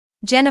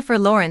Jennifer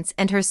Lawrence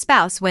and her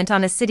spouse went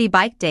on a city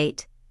bike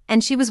date,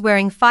 and she was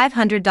wearing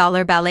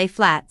 $500 ballet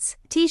flats.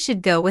 T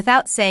should go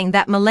without saying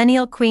that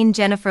millennial queen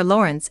Jennifer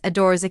Lawrence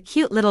adores a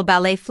cute little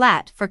ballet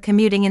flat for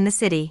commuting in the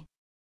city.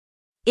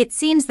 It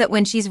seems that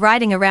when she's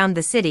riding around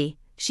the city,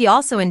 she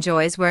also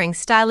enjoys wearing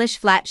stylish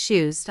flat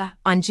shoes.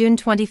 On June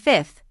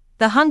 25,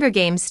 the Hunger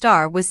Games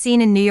star was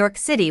seen in New York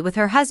City with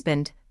her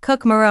husband,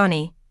 Cooke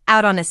Maroney,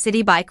 out on a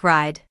city bike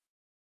ride.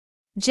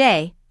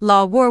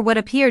 J.Law wore what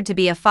appeared to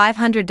be a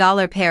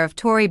 $500 pair of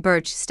Tory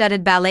Burch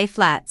studded ballet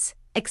flats,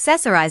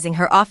 accessorizing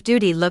her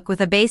off-duty look with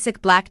a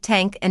basic black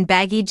tank and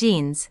baggy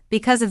jeans.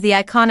 Because of the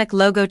iconic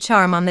logo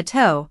charm on the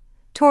toe,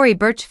 Tory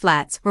Burch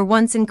flats were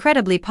once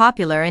incredibly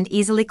popular and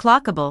easily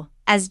clockable,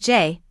 as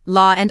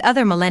J.Law and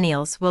other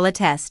millennials will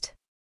attest.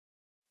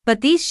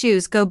 But these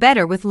shoes go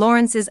better with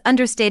Lawrence's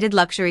understated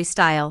luxury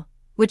style,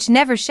 which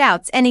never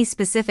shouts any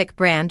specific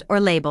brand or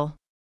label.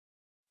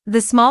 The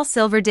small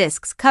silver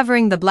discs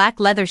covering the black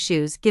leather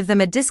shoes give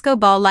them a disco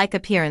ball-like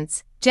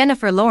appearance.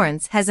 Jennifer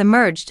Lawrence has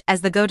emerged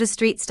as the go-to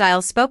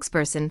street-style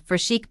spokesperson for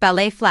chic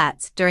ballet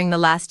flats during the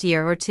last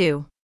year or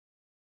two.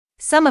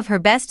 Some of her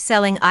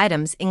best-selling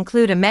items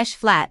include a mesh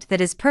flat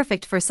that is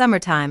perfect for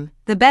summertime,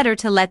 the better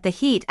to let the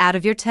heat out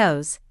of your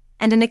toes,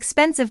 and an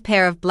expensive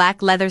pair of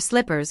black leather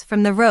slippers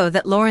from the row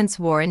that Lawrence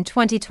wore in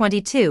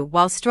 2022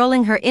 while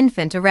strolling her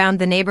infant around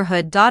the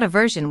neighborhood. A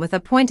version with a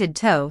pointed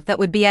toe that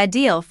would be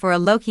ideal for a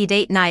low-key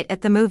date night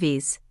at the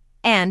movies.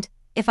 And,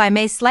 if I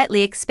may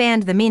slightly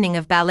expand the meaning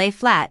of ballet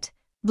flat,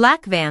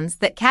 black Vans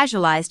that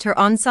casualized her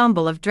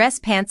ensemble of dress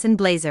pants and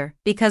blazer,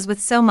 because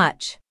with so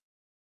much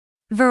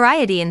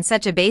variety in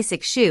such a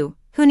basic shoe,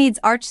 who needs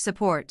arch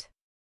support?